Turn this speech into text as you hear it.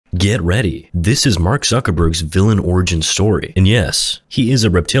Get ready. This is Mark Zuckerberg's villain origin story. And yes, he is a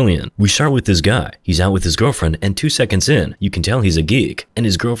reptilian. We start with this guy. He's out with his girlfriend, and 2 seconds in, you can tell he's a geek. And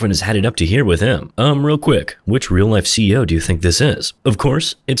his girlfriend has had it up to here with him. Real quick, which real-life CEO do you think this is? Of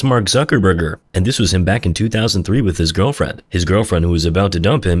course, it's Mark Zuckerberger. And this was him back in 2003 with his girlfriend. His girlfriend who was about to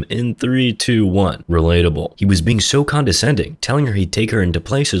dump him in 3, 2, 1. Relatable. He was being so condescending, telling her he'd take her into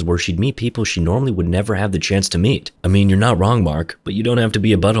places where she'd meet people she normally would never have the chance to meet. I mean, you're not wrong, Mark, but you don't have to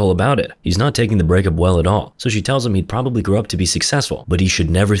be a butthole about it. He's not taking the breakup well at all, so she tells him he'd probably grow up to be successful, but he should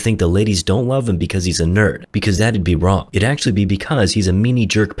never think the ladies don't love him because he's a nerd, because that'd be wrong. It'd actually be because he's a meanie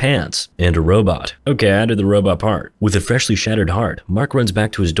jerk pants and a robot. Okay, I added the robot part. With a freshly shattered heart, Mark runs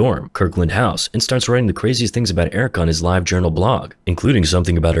back to his dorm, Kirkland House, and starts writing the craziest things about Erica on his live journal blog, including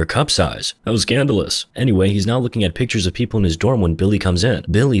something about her cup size. That was scandalous. Anyway, he's now looking at pictures of people in his dorm when Billy comes in.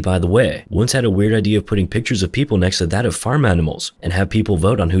 Billy, by the way, once had a weird idea of putting pictures of people next to that of farm animals and have people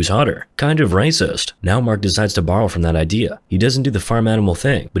vote on who's hotter. Kind of racist. Now Mark decides to borrow from that idea. He doesn't do the farm animal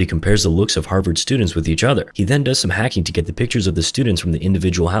thing, but he compares the looks of Harvard students with each other. He then does some hacking to get the pictures of the students from the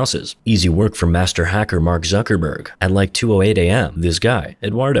individual houses. Easy work for master hacker Mark Zuckerberg. At like 2:08 a.m., this guy,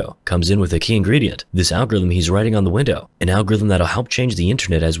 Eduardo, comes in with a key ingredient, this algorithm he's writing on the window, an algorithm that'll help change the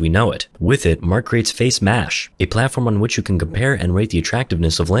internet as we know it. With it, Mark creates Face Mash, a platform on which you can compare and rate the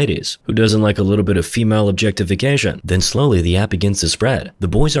attractiveness of ladies. Who doesn't like a little bit of female objectification? Then slowly the app begins to spread. The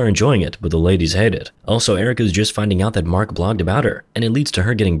boys are enjoying it, but the ladies hate it. Also, Erica's just finding out that Mark blogged about her, and it leads to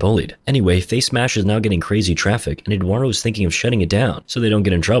her getting bullied. Anyway, Face Mash is now getting crazy traffic, and Eduardo is thinking of shutting it down so they don't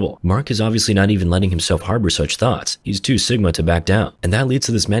get in trouble. Mark is obviously not even letting himself harbor such thoughts. He's too Sigma to back down. And that leads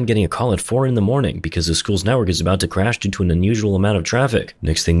to this man getting a call at 4 in the morning because the school's network is about to crash due to an unusual amount of traffic.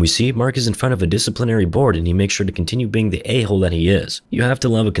 Next thing we see, Mark is in front of a disciplinary board and he makes sure to continue being the a-hole that he is. You have to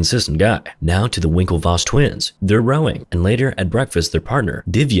love a consistent guy. Now to the Winklevoss twins. They're rowing, and later at breakfast their partner,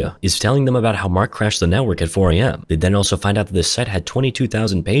 Divya, is telling them about how Mark crashed the network at 4 a.m. They then also find out that the site had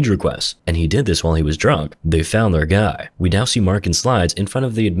 22,000 page requests, and he did this while he was drunk. They found their guy. We now see Mark in slides in front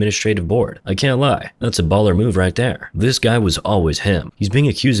of the administrative board. I can't lie, that's a baller move right there. This guy was always him. He's being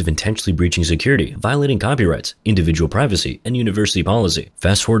accused of intentionally breaching security, violating copyrights, individual privacy, and university policy.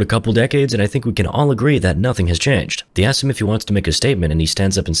 Fast forward a couple decades, and I think we can all agree that nothing has changed. They asked him if he wants to make a statement, and he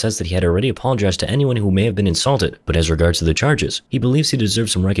stands up and says that he had already apologized to anyone who may have been insulted, but as regards to the charges, he believes he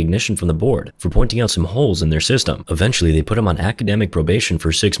deserves some recognition from the board for pointing out some holes in their system. Eventually, they put him on academic probation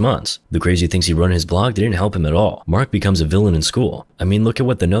for 6 months. The crazy things he wrote in his blog didn't help him at all. Mark becomes a villain in school. I mean, look at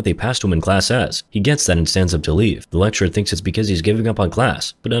what the note they passed to him in class says. He gets that and stands up to leave. The lecturer thinks it's because he's giving up on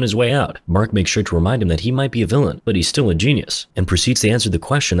class, but on his way out, Mark makes sure to remind him that he might be a villain, but he's still a genius, and proceeds to answer the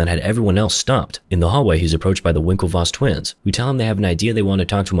question that had everyone else stumped. In the hallway, he's approached by the Winklevoss twins, who tell him they have an idea they want to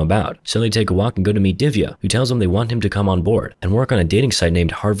talk to him about. So they take a walk and go to meet Divya, who tells him they want him to come on board and work on a dating site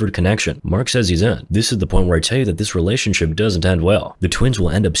named Harvard Connection. Mark says he's in. This is the point where I tell you that this relationship doesn't end well. The twins will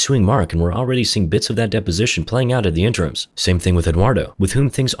end up suing Mark, and we're already seeing bits of that deposition playing out at the interims. Same thing with Eduardo, with whom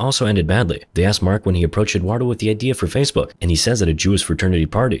things also ended badly. They asked Mark when he approached Eduardo with the idea for Facebook, and he says at a Jewish fraternity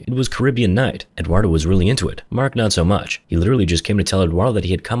party, it was Caribbean night. Eduardo was really into it. Mark not so much. He literally just came to tell Eduardo that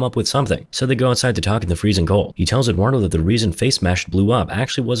he had come up with something. So they go outside to talk in the freezing cold. He tells Eduardo that the reason Face Mash blew up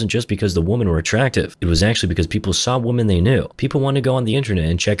actually wasn't just because the women were attractive. It was actually because people saw women they knew. People want to go on the internet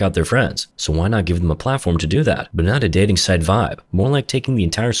and check out their friends. So why not give them a platform to do that? But not a dating site vibe. More like taking the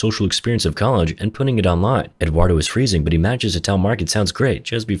entire social experience of college and putting it online. Eduardo is freezing, but he manages to tell Mark it sounds great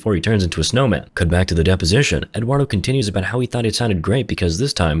just before he turns into a snowman. Cut back to the deposition. Eduardo continues about how he thought it sounded great because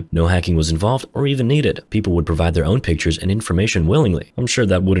this time, no hacking was involved or even needed. People would provide their own pictures and information willingly. I'm sure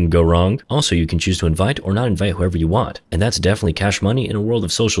that wouldn't go wrong. Also, you can choose to invite or not invite whoever you want. And that's definitely cash money in a world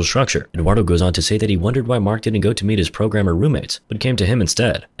of social structure. Eduardo goes on to say that he wondered why Mark didn't go to meet his programmer roommates, but came to him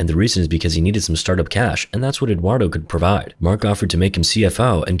instead. And the reason is because he needed some startup cash, and that's what Eduardo could provide. Mark offered to make him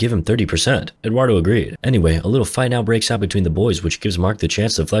CFO and give him 30%. Eduardo agreed. Anyway, a little fight now breaks out between the boys, which gives Mark the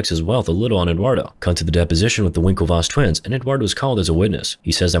chance to flex his wealth a little on Eduardo. Cut to the deposition with the Winklevoss twins, and Eduardo is called as a witness.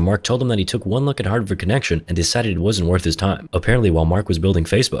 He says that Mark told him that he took one look at Harvard Connection and decided it wasn't worth his time. Apparently, while Mark was building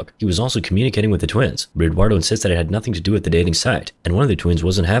Facebook, he was also communicating with the twins, but Eduardo insists that it had nothing to do with the dating site, and one of the twins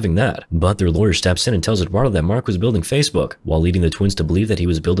wasn't having that. But their lawyer steps in and tells Eduardo that Mark was building Facebook, while leading the twins to believe that he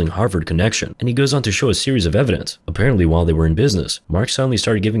was building Harvard Connection, and he goes on to show a series of evidence. Apparently, while they were in business, Mark suddenly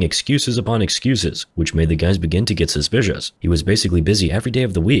started giving excuses upon excuses, which made the guys begin to get suspicious. He was basically busy every day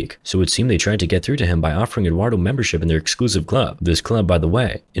of the week, so it seemed they tried to get through to him by offering Eduardo membership in their exclusive club. This club, by the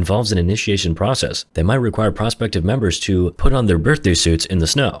way, involves an initiation process that might require prospective members to put on their birthday suits in the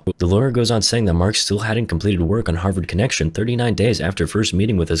snow. The lawyer goes on saying that Mark still hadn't completed work on Harvard Connection 39 days after first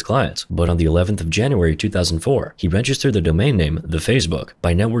meeting with his clients, but on the 11th of January 2004, he registered the domain name The of Facebook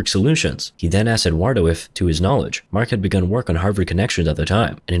by Network Solutions. He then asked Eduardo if, to his knowledge, Mark had begun work on Harvard connections at the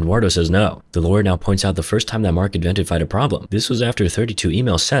time, and Eduardo says no. The lawyer now points out the first time that Mark identified a problem. This was after 32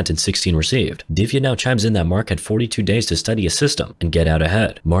 emails sent and 16 received. Divya now chimes in that Mark had 42 days to study a system and get out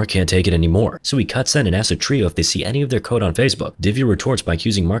ahead. Mark can't take it anymore, so he cuts in and asks the trio if they see any of their code on Facebook. Divya retorts by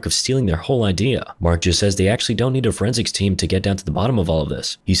accusing Mark of stealing their whole idea. Mark just says they actually don't need a forensics team to get down to the bottom of all of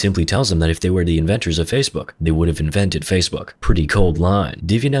this. He simply tells them that if they were the inventors of Facebook, they would have invented Facebook. Pretty cold line.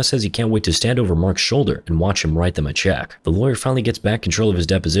 Divya now says he can't wait to stand over Mark's shoulder and watch him write them a check. The lawyer finally gets back control of his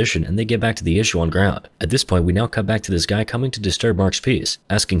deposition and they get back to the issue on ground. At this point, we now cut back to this guy coming to disturb Mark's peace,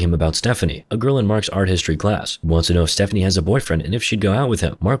 asking him about Stephanie, a girl in Mark's art history class. He wants to know if Stephanie has a boyfriend and if she'd go out with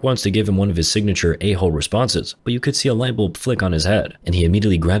him. Mark wants to give him one of his signature a-hole responses, but you could see a light bulb flick on his head, and he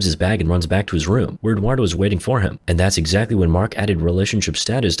immediately grabs his bag and runs back to his room, where Eduardo is waiting for him. And that's exactly when Mark added relationship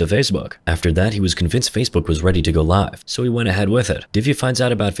status to Facebook. After that, he was convinced Facebook was ready to go live, so he went ahead with it. Divya finds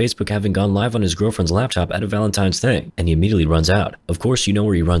out about Facebook having gone live on his girlfriend's laptop at a Valentine's thing, and he immediately runs out. Of course, you know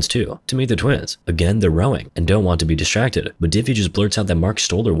where he runs to meet the twins. Again, they're rowing and don't want to be distracted, but Divya just blurts out that Mark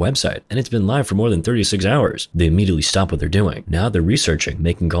stole their website, and it's been live for more than 36 hours. They immediately stop what they're doing. Now they're researching,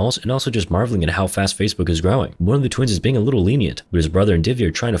 making calls, and also just marveling at how fast Facebook is growing. One of the twins is being a little lenient, but his brother and Divya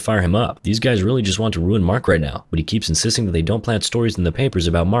are trying to fire him up. These guys really just want to ruin Mark right now, but he keeps insisting that they don't plant stories in the papers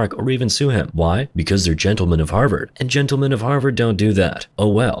about Mark or even sue him. Why? Because they're gentlemen of Harvard, and gentlemen of Harvard don't do that. Oh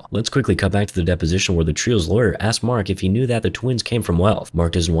well. Let's quickly cut back to the deposition where the trio's lawyer asks Mark if he knew that the twins came from wealth.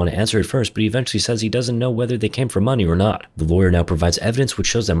 Mark doesn't want to answer at first, but he eventually says he doesn't know whether they came from money or not. The lawyer now provides evidence which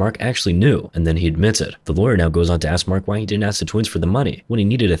shows that Mark actually knew, and then he admits it. The lawyer now goes on to ask Mark why he didn't ask the twins for the money when he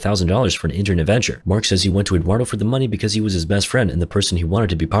needed $1,000 for an internet venture. Mark says he went to Eduardo for the money because he was his best friend and the person he wanted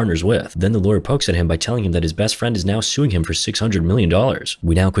to be partners with. Then the lawyer pokes at him by telling him that his best friend is now suing him for $600 million.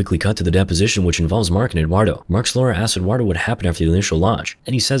 We now quickly cut to the deposition which involves Mark and Eduardo. Mark's lawyer asks Eduardo what happened after the initial launch,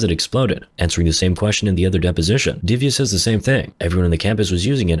 and he says it exploded, answering the same question in the other deposition. Divya says the same thing. Everyone on the campus was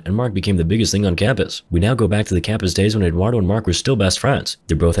using it, and Mark became the biggest thing on campus. We now go back to the campus days when Eduardo and Mark were still best friends.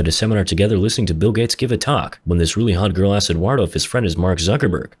 They both had a seminar together listening to Bill Gates give a talk, when this really hot girl asks Eduardo if his friend is Mark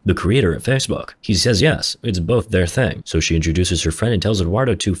Zuckerberg, the creator of Facebook. He says yes, it's both their thing. So she introduces her friend and tells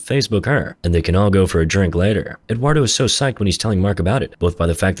Eduardo to Facebook her, and they can all go for a drink later. Eduardo is so psyched when he's telling Mark about it, both by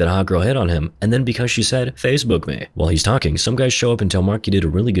the fact that a hot girl hit on him, and then because she said, Facebook me. While he's talking, some guys show up and tell Mark he did a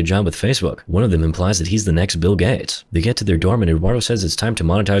really good job with Facebook. One of them implies that he's the next Bill Gates. They get to their dorm and Eduardo says it's time to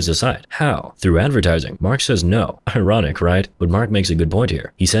monetize the site. How? Through advertising. Mark says no. Ironic, right? But Mark makes a good point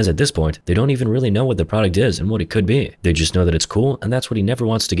here. He says at this point, they don't even really know what the product is and what it could be. They just know that it's cool, and that's what he never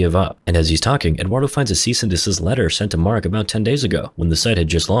wants to give up. And as he's talking, Eduardo finds a cease and desist letter sent to Mark about 10 days ago when the site had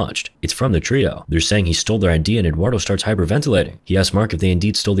just launched. It's from the trio. They're saying he stole their idea, and Eduardo starts hyperventilating. He asks Mark if they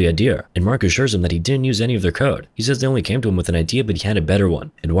indeed stole the idea, and Mark assures him that he didn't use any of their code. He says they only came to him with an idea, but he had a better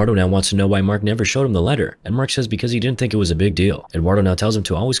one. Eduardo now wants to know why Mark never showed him the letter, and Mark says because he didn't think it was a big deal. Eduardo now tells him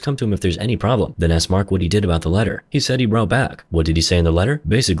to always come to him if there's any problem, then asks Mark what he did about the letter. He said he wrote back. What did he say in the letter?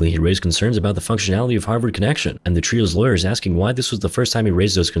 Basically, he raised concerns about the functionality of Harvard Connection, and the trio's lawyer is asking why this was the first time he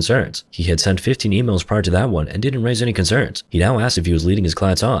raised those concerns. He had sent 15 emails prior to that one and didn't raise any concerns. He now asks if he was leading his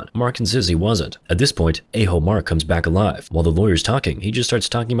clients on. Mark insists he wasn't. At this point, a-hole Mark comes back alive. While the lawyer's talking, he just starts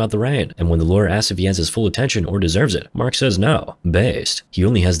talking about the rain, and when the lawyer asks if he has his full attention or deserves it, Mark says no. Based. He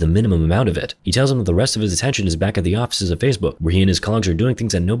only has the minimum amount of it. He tells him that the rest of his attention is back at the offices of Facebook, where he and his colleagues are doing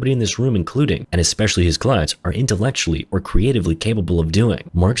things that nobody in this room, including, and especially his clients, are intellectually or creatively capable of doing.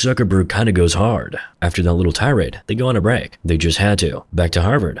 Mark Zuckerberg kinda goes hard. After that little tirade, they go on a break. They just had to. Back to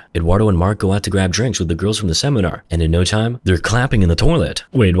Harvard. Eduardo and Mark go out to grab drinks with the girls from the seminar, and in no time, they're clapping in the toilet.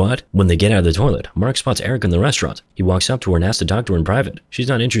 Wait, what? When they get out of the toilet, Mark spots Erica in the restaurant. He walks up to her and asks to talk to her in private. She's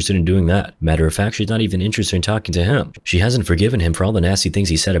not interested in doing that. Matter of fact, she's not even interested in talking to him. She hasn't forgiven him for all the nasty things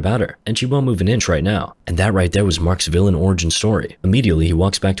he said about her, and she won't move an inch right now. And that right there was Mark's villain origin story. Immediately, he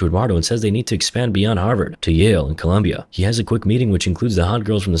walks back to Eduardo and says they need to expand beyond Harvard, to Yale and Columbia. He has a quick meeting which includes the hot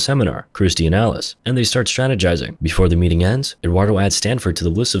girls from the seminar, Christy and Alice, and they start strategizing. Before the meeting ends, Eduardo adds Stanford to the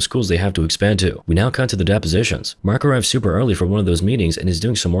list of schools they have to expand to. We now cut to the depositions. Mark arrives super early for one of those meetings and is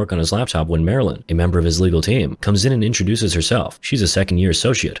doing some work on his laptop when Marilyn, a member of his legal team, comes in and introduces herself. She's a second-year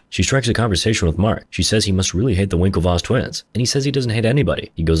associate. She strikes a conversation with Mark. She says he must really hate the Winklevoss twins, and he says he doesn't hate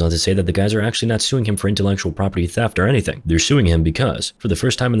anybody. He goes on to say that the guys are actually not suing him for intellectual property theft or anything. They're suing him because, for the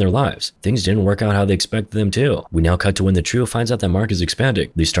first time in their lives, things didn't work out how they expected them to. We now cut to when the trio finds out that Mark is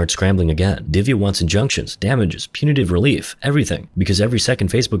expanding. They start scrambling again. Divya wants injunctions, damages, punitive relief, everything. Because every second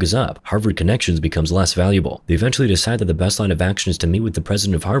Facebook is up, Harvard Connections becomes less valuable. They eventually decide that the best line of action is to meet with the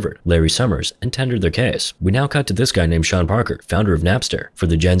president of Harvard, Larry Summers, and tender their case. We now cut to this guy named Sean Parker, founder of Napster. For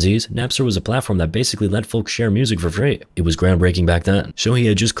the Gen Zs, Napster was a platform that basically let folks share music for free. rape. It was groundbreaking back then. So he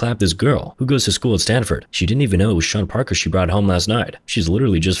had just clapped this girl who goes to school at Stanford. She didn't even know it was Sean Parker she brought home last night. She's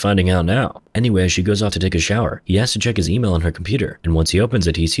literally just finding out now. Anyway, as she goes off to take a shower, he has to check his email on her computer, and once he opens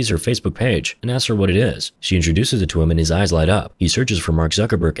it, he sees her Facebook page and asks her what it is. She introduces it to him and his eyes light up. He searches for Mark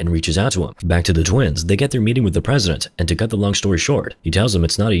Zuckerberg and reaches out to him. Back to the twins, they get their meeting with the president, and to cut the long story short, he tells them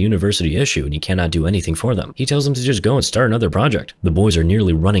it's not a university issue and he cannot do anything for them. He tells them to just go and start another project. The boys are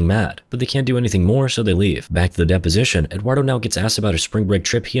nearly running mad, but they can't do anything more, so they leave. Back to the deposition, Eduardo now gets asked about a spring break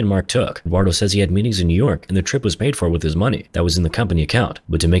trip he and Mark took. Eduardo says he had meetings in New York and the trip was paid for with his money that was in the company account.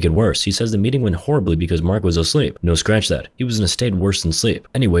 But to make it worse, he says the meeting went horribly because Mark was asleep. No, scratch that. He was in a state worse than sleep.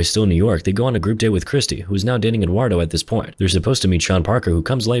 Anyway, still in New York, they go on a group date with Christy, who is now dating Eduardo at this point. They're supposed to meet Sean Parker, who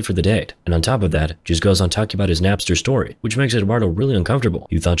comes late for the date, and on top of that, just goes on talking about his Napster story, which makes Eduardo really uncomfortable.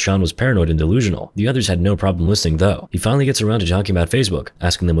 He thought Sean was paranoid and delusional. The others had no problem listening though. He finally gets around to talking about Facebook,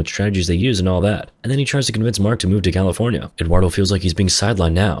 asking them what strategies they use and all that, and then he tries to convince Mark to move to California. Eduardo feels like he's being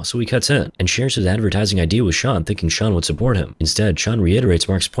sidelined now, so he cuts in and shares his advertising idea with Sean, thinking Sean would support him. Instead, Sean reiterates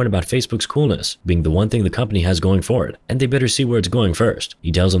Mark's point about Facebook's coolness being the one thing the company has going for it, and they better see where it's going first.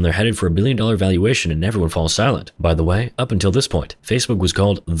 He tells them they're headed for $1 billion valuation and everyone falls silent. By the way, up until this point, Facebook was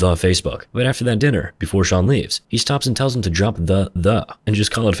called The Facebook, but after that dinner, before Sean leaves, he stops and tells them to drop the and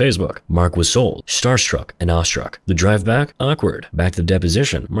just call it Facebook. Mark was sold, starstruck, and awestruck. The drive back? Awkward. Back to the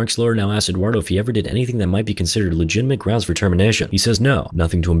deposition, Mark's lawyer now asks Eduardo if he ever did anything that might be considered legitimate grounds for termination. He says no,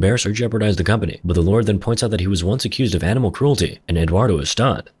 nothing to embarrass or jeopardize the company, but the lawyer then points out that he was once accused of animal cruelty, and Eduardo is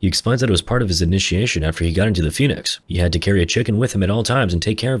stunned. He explains that it was part of his initiation after he got into the Phoenix. He had to carry a chicken with him at all times and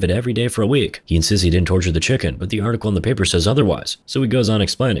take care of it every day for a week. He insists he didn't torture the chicken, but the article in the paper says otherwise, so he goes on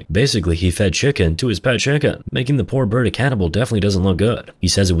explaining. Basically, he fed chicken to his pet chicken. Making the poor bird a cannibal definitely doesn't look good. He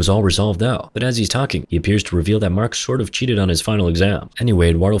says it was all resolved though, but as he's talking, he appears to reveal that Mark sort of cheated on his final exam. Anyway,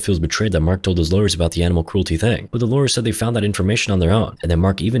 Eduardo feels betrayed that Mark told his lawyers about the animal cruelty thing, but the lawyers said they found that information on their own, and that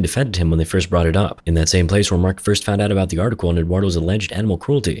Mark even defended him when they first brought it up. In that same place where Mark first found out about the article on Eduardo's alleged animal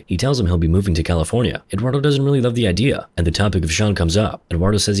cruelty, he tells him he'll be moving to California. Eduardo doesn't really love the idea, and the topic of Sean comes up.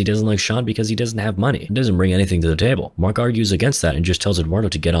 Eduardo says he doesn't like Sean because he doesn't have money and doesn't bring anything to the table. Mark argues against that and just tells Eduardo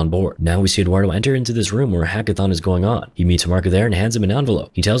to get on board. Now we see Eduardo enter into this room where a hackathon is going on. He meets Mark there and hands him an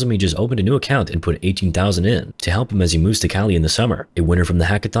envelope. He tells him he just opened a new account and put $18,000 in to help him as he moves to Cali in the summer. A winner from the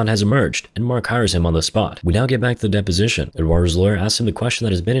hackathon has emerged, and Mark hires him on the spot. We now get back to the deposition. Eduardo's lawyer asks him the question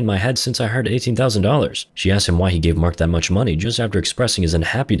that has been in my head since I heard $18,000. She asks him why he gave Mark that much money just after expressing his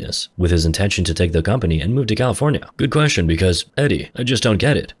unhappiness with his intention to take the company and move to California. Good question, because, Eddie, I just don't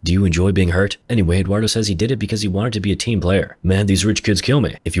get it. Do you enjoy being hurt? Anyway, Eduardo says he did it because he wanted to be a team player. Man, these rich kids kill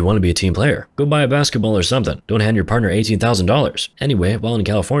me. If you want to be a team player, go buy a basketball or something. Don't hand your partner $18,000. Anyway, while in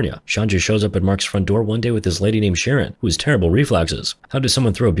California, Sean just shows up at Mark's front door one day with this lady named Sharon, who has terrible reflexes. How does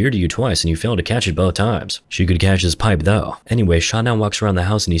someone throw a beer to you twice and you fail to catch it both times? She could catch his pipe though. Anyway, Sean now walks around the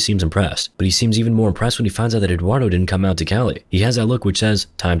house and he seems impressed, but he seems even more impressed when he finds out that Eduardo didn't come out to Cali. He has that look which says,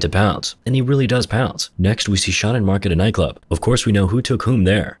 time to pounce. And he really does pounce. Next, we see Sean and Mark at a nightclub. Of course, we know who took whom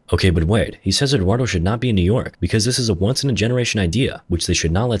there. Okay, but wait, he says Eduardo should not be in New York because this is a once-in-a-generation idea, which they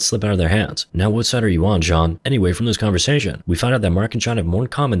should not let slip out of their hands. Now, what side are you on, Sean? Anyway, from this conversation, we find out that Mark and Sean have more in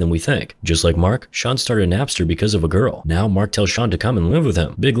common than we think. Just like Mark, Sean started Napster because of a girl. Now, Mark tells Sean to come and live with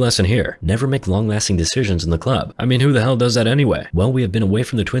him. Big lesson here. Never make long-lasting decisions in the club. I mean, who the hell does that anyway? Well, we have been away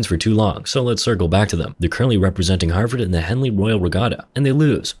from the twins for too long, so let's circle back to them. They're currently representing Harvard in the Henley Royal Regatta, and they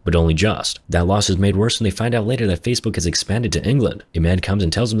lose, but only just. That loss is made worse when they find out later that Facebook has expanded to England. A man comes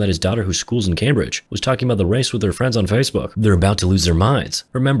and tells them that his daughter, who schools in Cambridge, was talking about the race with her friends on Facebook. They're about to lose their minds.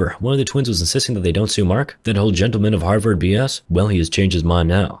 Remember, one of the twins was insisting that they don't sue Mark? That whole gentleman of Harvard BS? Well, he has changed his mind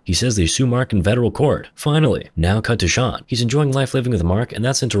now. He says they sue Mark in federal court. Finally. Now cut to Sean. He's enjoying life living with Mark, and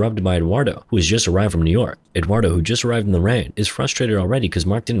that's interrupted by Eduardo, who has just arrived from New York. Eduardo, who just arrived in the rain, is frustrated already because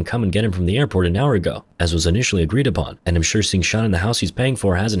Mark didn't come and get him from the airport an hour ago, as was initially agreed upon, and I'm sure seeing Sean in the house he's paying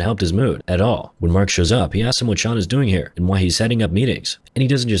for hasn't helped his mood at all. When Mark shows up, he asks him what Sean is doing here and why he's setting up meetings. And he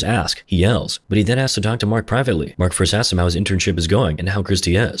doesn't just ask, he yells, but he then asks to talk to Mark privately. Mark first asks him how his internship is going and how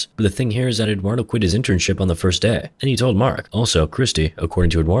Christy is. But the thing here is that Eduardo quit his internship on the first day, and he told Mark. Also, Christy,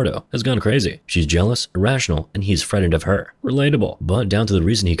 according to Eduardo, has gone crazy. She's jealous, irrational, and he's frightened of her. Relatable. But down to the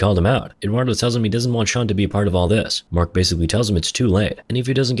reason he called him out. Eduardo tells him he doesn't want Sean to be a part of all this. Mark basically tells him it's too late, and if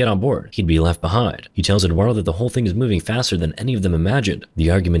he doesn't get on board, he'd be left behind. He tells Eduardo that the whole thing is moving faster than any of them imagined. The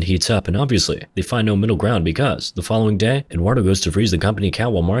argument heats up, and obviously, they find no middle ground because, the following day, Eduardo goes to freeze the company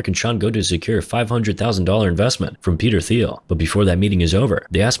account while Mark and Sean go to secure a $500,000 investment from Peter Thiel. But before that meeting is over,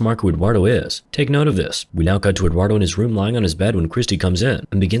 they ask Mark who Eduardo is. Take note of this. We now cut to Eduardo in his room lying on his bed when Christy comes in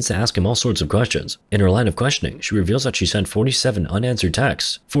and begins to ask him all sorts of questions. In her line of questioning, she reveals that she sent 47 unanswered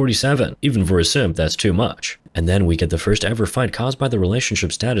texts. 47. Even for a simp, that's too much. And then we get the first ever fight caused by the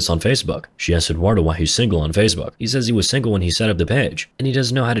relationship status on Facebook. She asks Eduardo why he's single on Facebook. He says he was single when he set up the page, and he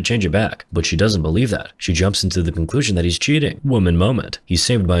doesn't know how to change it back. But she doesn't believe that. She jumps into the conclusion that he's cheating. Woman moment. He's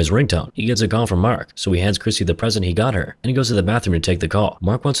saved by his ringtone. He gets a call from Mark, so he hands Christy the present he got her, and he goes to the bathroom to take the call.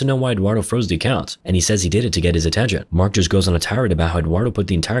 Mark wants to know why Eduardo froze the account, and he says he did it to get his attention. Mark just goes on a tirade about how Eduardo put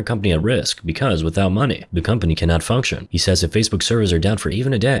the entire company at risk because without money, the company cannot function. He says if Facebook servers are down for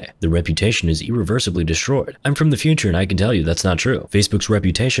even a day, the reputation is irreversibly destroyed. I'm from the future and I can tell you that's not true. Facebook's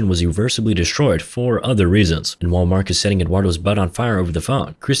reputation was irreversibly destroyed for other reasons. And while Mark is setting Eduardo's butt on fire over the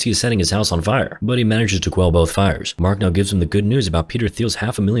phone, Christy is setting his house on fire, but he manages to quell both fires. Mark now gives him the good news about Peter Thiel's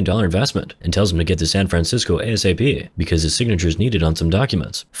 $500,000 investment and tells him to get to San Francisco ASAP because his signature is needed on some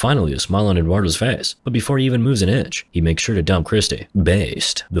documents. Finally, a smile on Eduardo's face, but before he even moves an inch, he makes sure to dump Christy.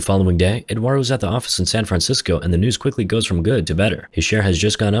 Based. The following day, Eduardo's at the office in San Francisco and the news quickly goes from good to better. His share has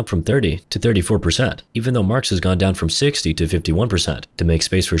just gone up from 30 to 34%, even though Mark's has gone down from 60 to 51% to make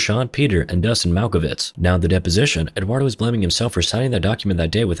space for Sean, Peter, and Dustin Malkovich. Now in the deposition, Eduardo is blaming himself for signing that document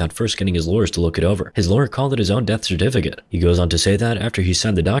that day without first getting his lawyers to look it over. His lawyer called it his own death certificate. He goes on to say that after he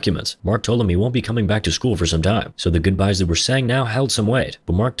signed the documents, Mark told him he won't be coming back to school for some time, so the goodbyes that were saying now held some weight,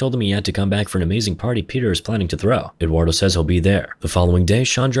 but Mark told him he had to come back for an amazing party Peter is planning to throw. Eduardo says he'll be there. The following day,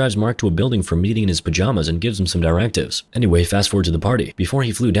 Sean drives Mark to a building for a meeting in his pajamas and gives him some directives. Anyway, fast forward to the party. Before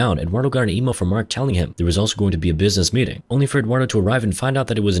he flew down, Eduardo got an email from Mark telling him there was also going to be a business meeting, only for Eduardo to arrive and find out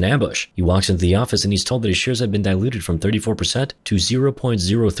that it was an ambush. He walks into the office and he's told that his shares had been diluted from 34% to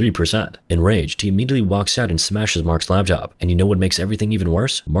 0.03%. Enraged, he immediately walks out and smashes Mark's laptop. And you know what makes everything even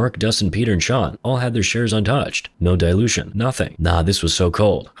worse? Mark, Dustin, Peter, and Sean all had their shares untouched. No dilution, nothing. Nah, this was so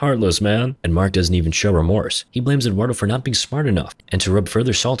cold. Heartless, man. And Mark doesn't even show remorse. He blames Eduardo for not being smart enough. And to rub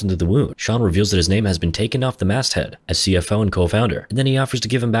further salt into the wound, Sean reveals that his name has been taken off the masthead as CFO and co-founder, and then he offers to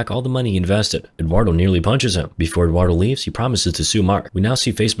give him back all the money he invested. Eduardo nearly punches him. Before Eduardo leaves, he promises to sue Mark. We now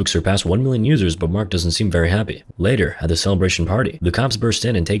see Facebook surpass 1 million users, but Mark doesn't seem very happy. Later, at the celebration party, the cops burst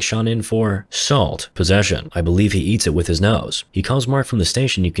in and take Sean in for salt possession. I believe he eats it with his nose. He calls Mark from the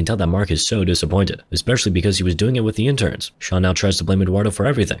station. You can tell that Mark is so disappointed, especially because he was doing it with the interns. Sean now tries to blame Eduardo for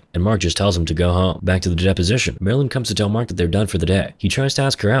everything, and Mark just tells him to go home. Back to the deposition. Marilyn comes to tell Mark that they're done for the day. He tries to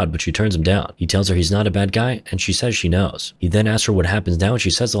ask her out, but she turns him down. He tells her he's not a bad guy, and she says she knows. He then asks her what happens now, and she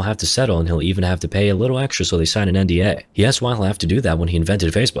says they'll have to settle, and he'll even have to pay a little extra so they sign an NDA. He asks why he'll have to do that when he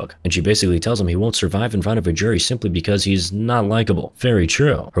invented Facebook, and she basically tells him he won't survive in front of a jury simply because he's not likable. Very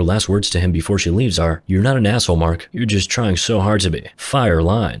true. Her last words to him before she leaves are, "You're not an asshole, Mark. You're just trying so hard to be." Fire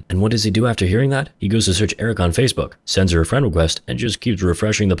line. And what does he do after hearing that? He goes to search Eric on Facebook, sends her a friend request, and just keeps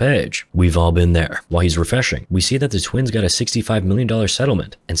refreshing the page. We've all been there. While he's refreshing, we see that the twins got a $65 million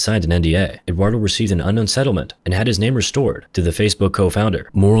settlement and signed an NDA. Eduardo received an unknown settlement and had his name restored to the Facebook co-founder.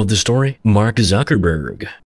 Moral of the story? Mark Zuckerberg.